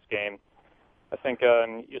Giants game. I think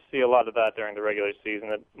you'll see a lot of that during the regular season.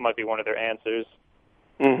 That might be one of their answers.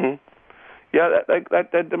 Yeah,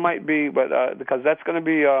 that might be, but because that's going to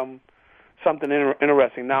be something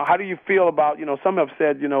interesting. Now, how do you feel about, some have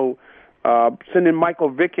said, sending Michael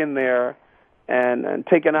Vick in there and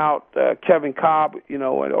taking out Kevin Cobb,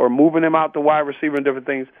 or moving him out to wide receiver and different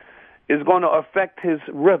things is going to affect his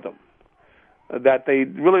rhythm. That they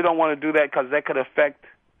really don't want to do that because that could affect,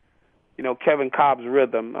 Kevin Cobb's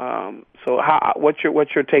rhythm. So, what's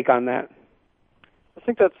your take on that? I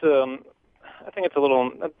think that's. I think it's a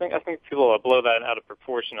little. I think people blow that out of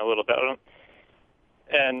proportion a little bit.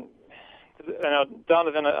 And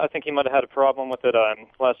Donovan, I think he might have had a problem with it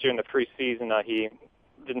last year in the preseason. He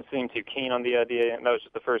didn't seem too keen on the idea, and that was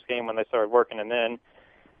just the first game when they started working him in.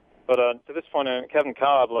 But to this point, Kevin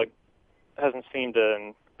Cobb hasn't seemed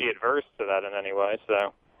to be adverse to that in any way.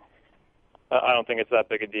 So I don't think it's that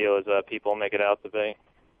big a deal as people make it out to be.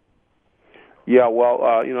 Yeah,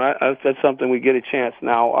 well, that's something we get a chance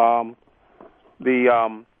now.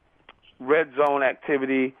 The red zone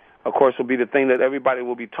activity, of course, will be the thing that everybody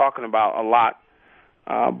will be talking about a lot.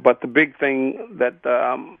 But the big thing that,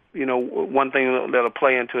 one thing that'll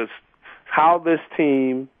play into is how this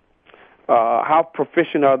team, how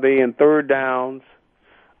proficient are they in third downs?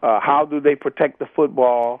 How do they protect the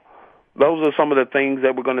football? Those are some of the things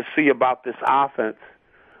that we're going to see about this offense,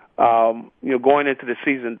 going into the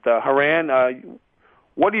season. Haran,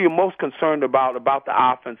 what are you most concerned about the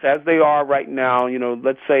offense as they are right now?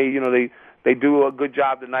 Let's say, they do a good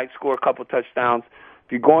job tonight, score a couple touchdowns.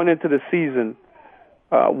 If you're going into the season,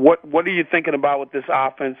 what are you thinking about with this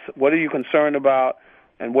offense? What are you concerned about,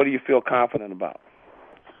 and what do you feel confident about?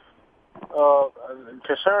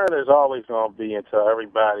 Concern is always going to be until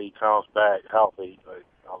everybody comes back healthy,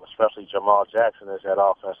 especially Jamal Jackson as that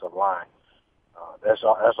offensive line. That's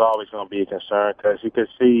always going to be a concern because you could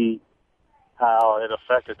see how it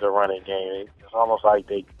affected the running game. It's almost like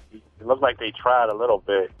it looked like they tried a little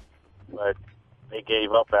bit, but they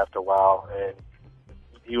gave up after a while. And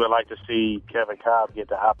you would like to see Kevin Cobb get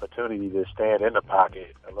the opportunity to stand in the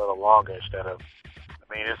pocket a little longer instead of.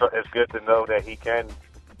 I mean, it's good to know that he can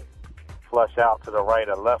flush out to the right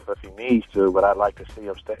or left if he needs to, but I'd like to see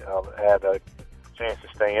him have a chance to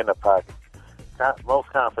stay in the pocket. Most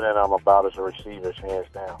confident I'm about as a receiver, hands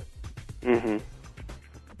down.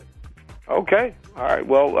 Okay. All right.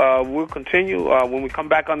 Well, we'll continue when we come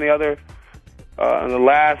back on the other, in the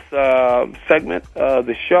last segment of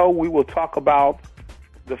the show. We will talk about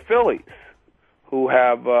the Phillies, who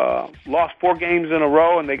have lost 4 games in a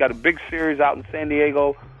row, and they got a big series out in San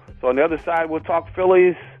Diego. So on the other side, we'll talk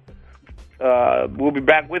Phillies. We'll be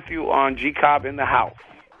back with you on G Cobb in the House.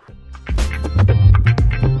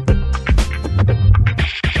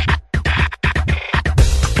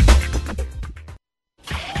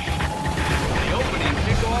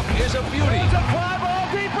 Is a beauty. It's a fly ball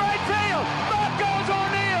deep right field. Back goes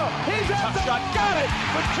O'Neal. He's at the shot. Got it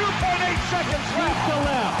with 2.8 seconds left to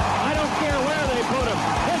left. I don't care where they put him.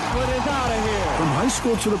 This one is out of here. From high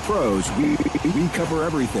school to the pros, we cover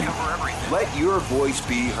everything. Let your voice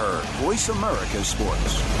be heard. Voice America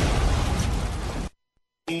Sports.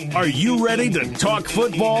 Are you ready to talk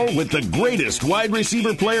football with the greatest wide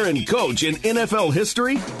receiver player and coach in NFL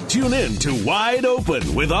history? Tune in to Wide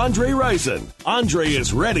Open with Andre Rison. Andre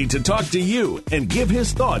is ready to talk to you and give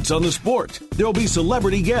his thoughts on the sport. There'll be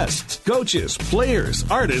celebrity guests, coaches, players,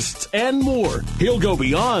 artists, and more. He'll go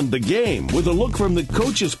beyond the game with a look from the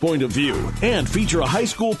coach's point of view and feature a high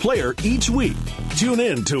school player each week. Tune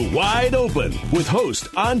in to Wide Open with host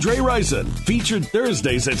Andre Rison, featured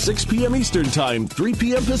Thursdays at 6 p.m. Eastern Time, 3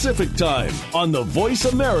 p.m. Pacific Time on the Voice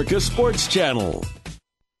America Sports Channel.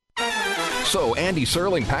 So Andy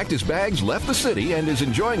Serling packed his bags, left the city, and is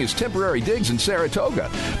enjoying his temporary digs in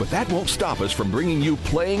Saratoga. But that won't stop us from bringing you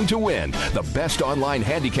Playing to Win, the best online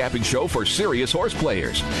handicapping show for serious horse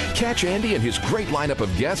players. Catch Andy and his great lineup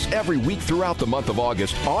of guests every week throughout the month of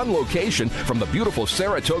August on location from the beautiful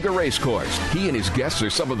Saratoga Racecourse. He and his guests are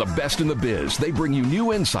some of the best in the biz. They bring you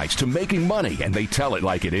new insights to making money, and they tell it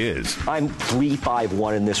like it is. I'm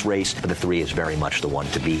 3-5-1 in this race, but the 3 is very much the one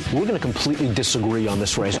to beat. We're going to completely disagree on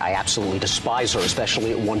this race. I absolutely despise despise her,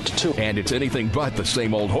 especially at 1-2. And it's anything but the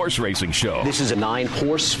same old horse racing show. This is a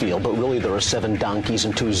 9-horse field, but really there are 7 donkeys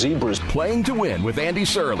and 2 zebras. Playing to Win with Andy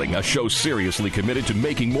Serling, a show seriously committed to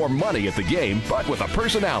making more money at the game, but with a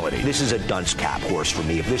personality. This is a dunce cap horse for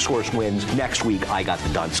me. If this horse wins, next week I got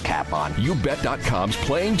the dunce cap on. YouBet.com's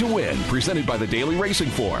Playing to Win, presented by the Daily Racing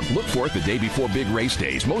Form. Look for it the day before big race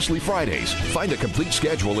days, mostly Fridays. Find a complete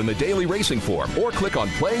schedule in the Daily Racing Form or click on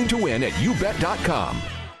Playing to Win at YouBet.com.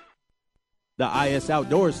 The IS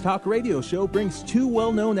Outdoors Talk Radio Show brings 2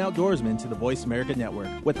 well-known outdoorsmen to the Voice America Network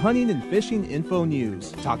with hunting and fishing info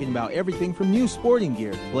news, talking about everything from new sporting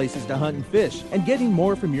gear, places to hunt and fish, and getting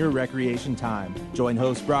more from your recreation time. Join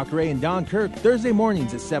hosts Brock Ray and Don Kirk Thursday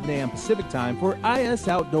mornings at 7 a.m. Pacific Time for IS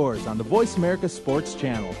Outdoors on the Voice America Sports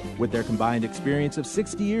Channel. With their combined experience of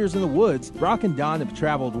 60 years in the woods, Brock and Don have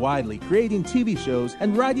traveled widely, creating TV shows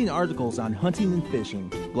and writing articles on hunting and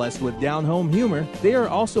fishing. Blessed with down-home humor, they are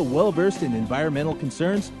also well-versed in environmental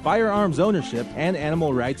concerns, firearms ownership, and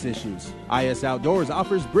animal rights issues. IS Outdoors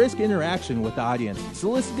offers brisk interaction with the audience,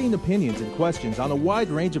 soliciting opinions and questions on a wide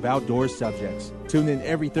range of outdoors subjects. Tune in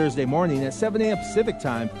every Thursday morning at 7 a.m. Pacific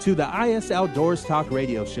Time to the IS Outdoors Talk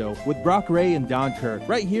Radio Show with Brock Ray and Don Kirk,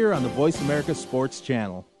 right here on the Voice America Sports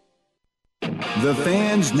Channel. The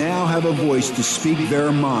fans now have a voice to speak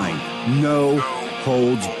their mind. No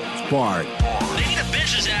holds barred. They need to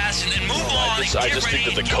bench his ass and then move on. I just think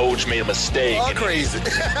that the coach made a mistake. All crazy.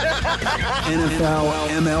 NFL,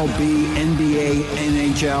 MLB, NBA,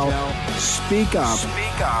 NHL. Speak up.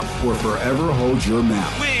 Speak up or forever hold your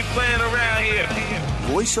mouth. We ain't playing around here.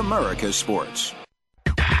 Voice America Sports.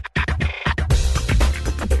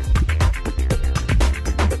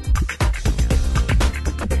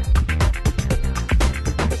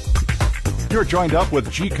 You're joined up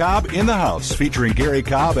with G. Cobb in the House, featuring Gary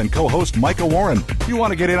Cobb and co-host Micah Warren. You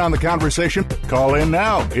want to get in on the conversation? Call in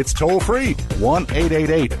now. It's toll-free.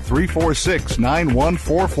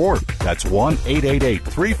 1-888-346-9144. That's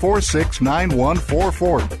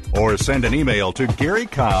 1-888-346-9144. Or send an email to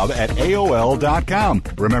GaryCobb@AOL.com.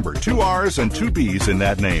 Remember, 2 R's and 2 B's in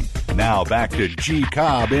that name. Now back to G.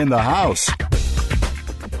 Cobb in the House.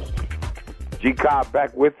 G. Cobb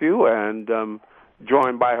back with you, and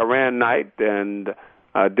joined by Haran Knight and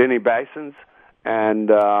Denny Basins, and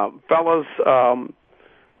fellas,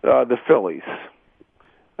 the Phillies.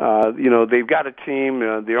 They've got a team.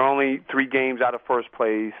 They're only 3 games out of first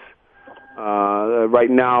place.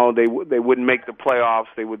 Right now, they wouldn't make the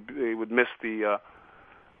playoffs. They would miss the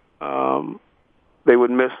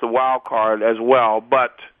wild card as well.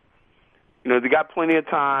 But they got plenty of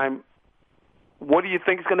time. What do you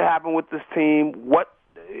think is going to happen with this team? What,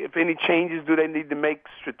 if any, changes do they need to make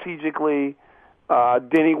strategically?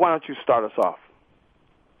 Denny, why don't you start us off?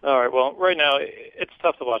 All right. Well, right now it's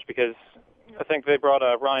tough to watch because I think they brought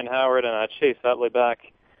Ryan Howard and Chase Utley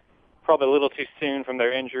back probably a little too soon from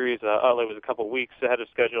their injuries. Utley was a couple weeks ahead of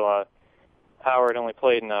schedule. Howard only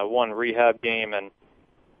played in 1 rehab game, and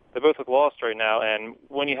they both look lost right now. And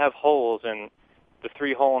when you have holes in the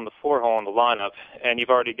 3-hole and the 4-hole in the lineup, and you've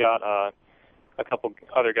already got a couple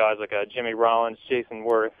other guys like Jimmy Rollins, Jason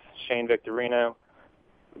Worth, Shane Victorino,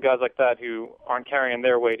 guys like that who aren't carrying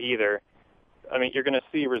their weight either. I mean, you're going to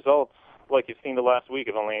see results like you've seen the last week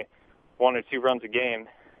of only 1 or 2 runs a game.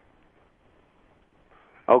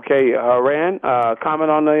 Okay, Rand, comment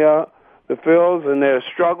on the Phils and their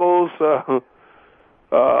struggles with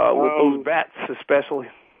those bats, especially.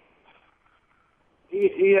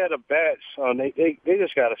 He had a bat, so they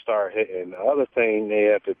just got to start hitting. The other thing they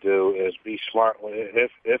have to do is be smart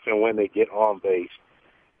if and when they get on base.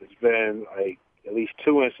 There's been like at least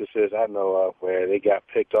 2 instances I know of where they got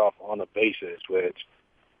picked off on the bases, which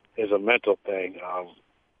is a mental thing.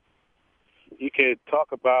 You could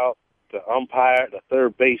talk about the umpire, the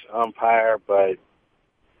third base umpire, but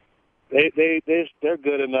they're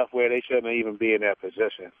good enough where they shouldn't even be in that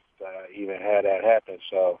position to even have that happen.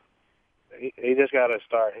 So they just got to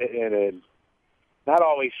start hitting and not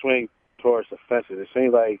always swing towards the fences. It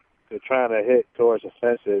seems like they're trying to hit towards the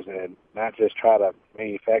fences and not just try to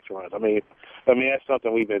manufacture runs. I mean that's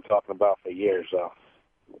something we've been talking about for years. So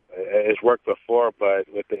it's worked before, but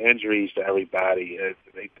with the injuries to everybody,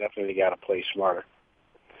 they definitely got to play smarter.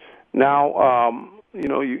 Now,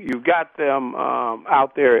 you've got them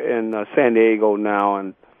out there in San Diego now,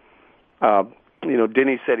 and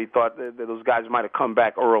Denny said he thought that those guys might have come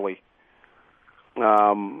back early.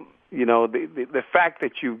 The fact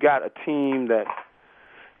that you've got a team that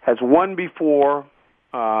has won before,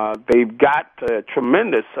 they've got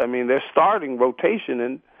tremendous. I mean, their starting rotation,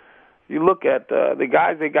 and you look at the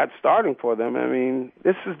guys they got starting for them. I mean,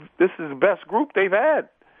 this is the best group they've had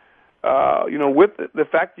with the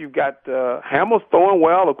fact you've got Hamill's throwing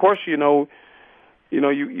well, of course, you've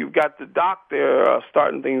got the Doc there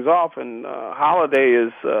starting things off, and Holiday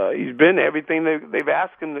he's been everything they've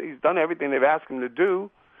asked him. He's done everything they've asked him to do.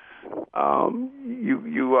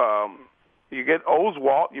 You get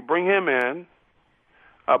Oswalt, you bring him in.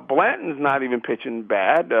 Blanton's not even pitching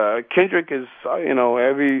bad. Kendrick is,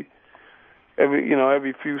 every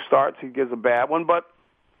few starts he gets a bad one, but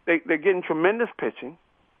they're getting tremendous pitching.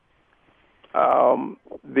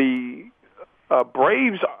 The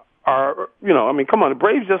Braves are, come on, the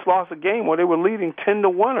Braves just lost a game where they were leading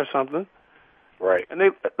 10-1 or something. Right. And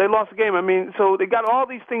they lost the game. So they got all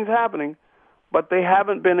these things happening, but they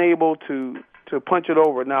haven't been able to punch it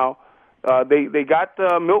over. Now, they got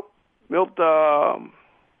Milt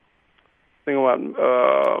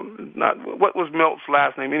what was Milt's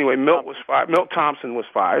last name? Anyway, Milt was fired. Milt Thompson was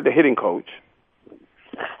fired, the hitting coach.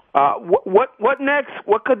 What next?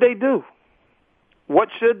 What could they do? What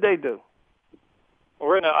should they do? Well,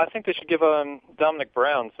 right now, I think they should give Dominic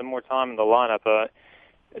Brown some more time in the lineup,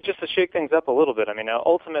 just to shake things up a little bit.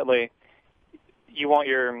 Ultimately, you want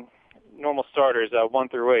your normal starters 1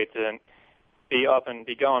 through 8 to be up and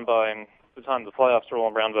be going by the time the playoffs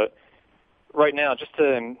roll around. But right now, just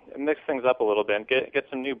to mix things up a little bit and get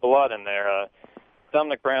some new blood in there,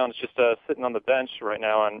 Dominic Brown's just sitting on the bench right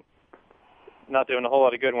now and not doing a whole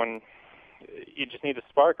lot of good when you just need a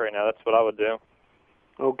spark right now. That's what I would do.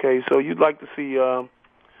 Okay, so you'd like to see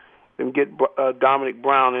them get Dominic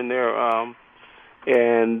Brown in there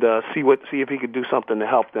and see if he could do something to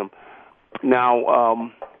help them.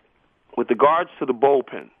 Now, with regards to the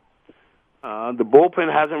bullpen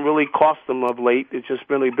hasn't really cost them of late. It's just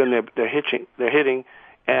really been their hitting,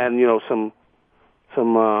 and some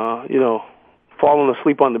falling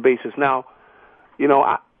asleep on the bases. Now,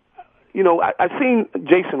 I've seen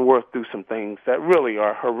Jason Worth do some things that really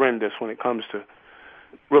are horrendous when it comes to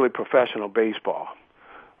really professional baseball.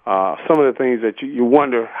 Some of the things that you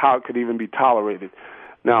wonder how it could even be tolerated.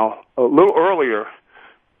 Now, a little earlier,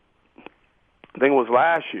 I think it was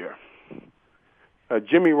last year,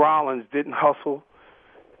 Jimmy Rollins didn't hustle.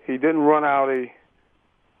 He didn't run out a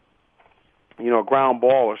ground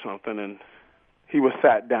ball or something, and he was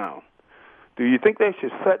sat down. Do you think they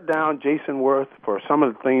should set down Jason Worth for some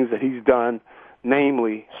of the things that he's done,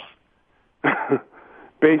 namely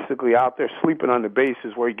basically out there sleeping on the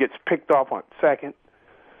bases where he gets picked off on second?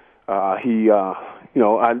 The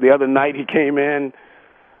other night he came in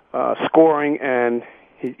scoring, and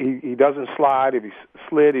he doesn't slide. If he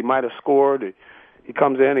slid, he might have scored. He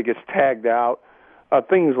comes in and gets tagged out.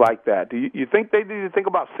 Things like that. Do you think they need to think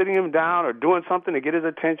about sitting him down or doing something to get his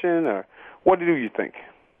attention, or what do you think?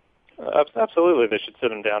 Absolutely, they should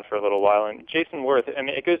sit him down for a little while. And Jason Worth,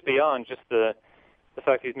 it goes beyond just the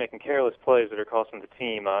fact he's making careless plays that are costing the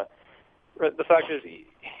team. The fact is,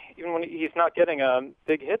 even when he's not getting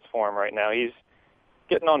big hits for him right now, he's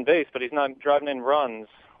getting on base, but he's not driving in runs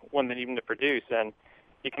when they need him to produce. And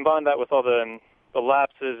you combine that with all the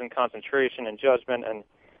lapses in concentration and judgment, and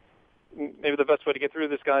maybe the best way to get through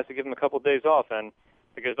this guy is to give him a couple of days off. And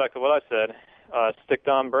it goes back to what I said, stick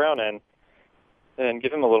Dom Brown in and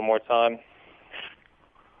give him a little more time.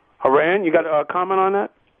 Haran, you got a comment on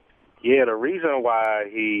that? Yeah, the reason why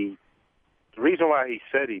he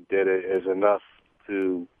said he did it is enough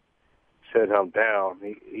to set him down.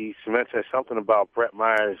 He mentioned something about Brett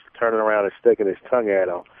Myers turning around and sticking his tongue at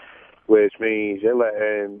him, which means you're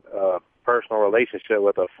letting a personal relationship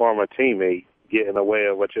with a former teammate get in the way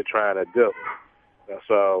of what you're trying to do.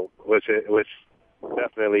 So, which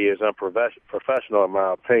definitely is unprofessional in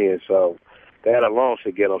my opinion. So that alone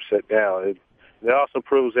should get him sit down. It also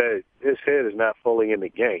proves that his head is not fully in the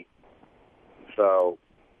game. So,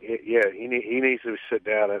 yeah, he needs to sit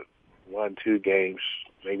down at 1-2 games,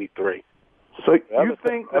 maybe 3. So you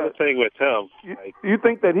think the other thing with him, you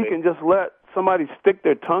think that he can just let somebody stick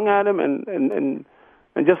their tongue at him and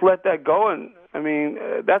just let that go? And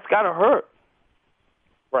that's got to hurt.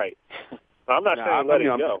 Right. I'm not saying let it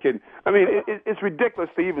go. I'm just kidding. It's ridiculous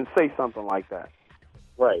to even say something like that.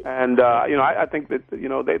 Right. And I think that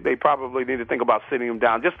they probably need to think about sitting him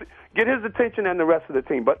down just to get his attention and the rest of the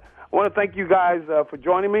team. But I want to thank you guys for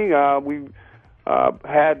joining me. We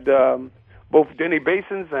had both Denny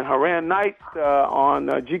Basins and Haran Knight on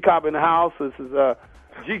G Cobb in the house. This is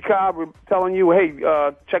G Cobb telling you, hey,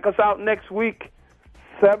 check us out next week,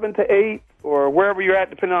 7 to 8, or wherever you're at,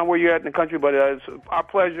 depending on where you're at in the country. But it's our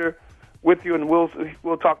pleasure with you, and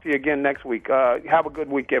we'll talk to you again next week. Have a good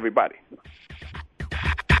week, everybody.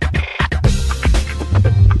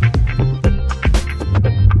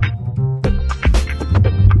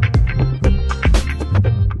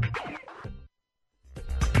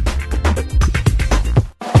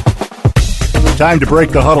 Time to break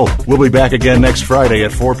the huddle. We'll be back again next Friday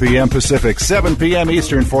at 4 p.m. Pacific, 7 p.m.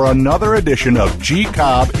 Eastern for another edition of G.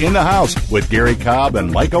 Cobb in the House with Gary Cobb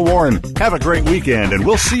and Micah Warren. Have a great weekend, and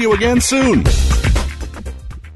we'll see you again soon.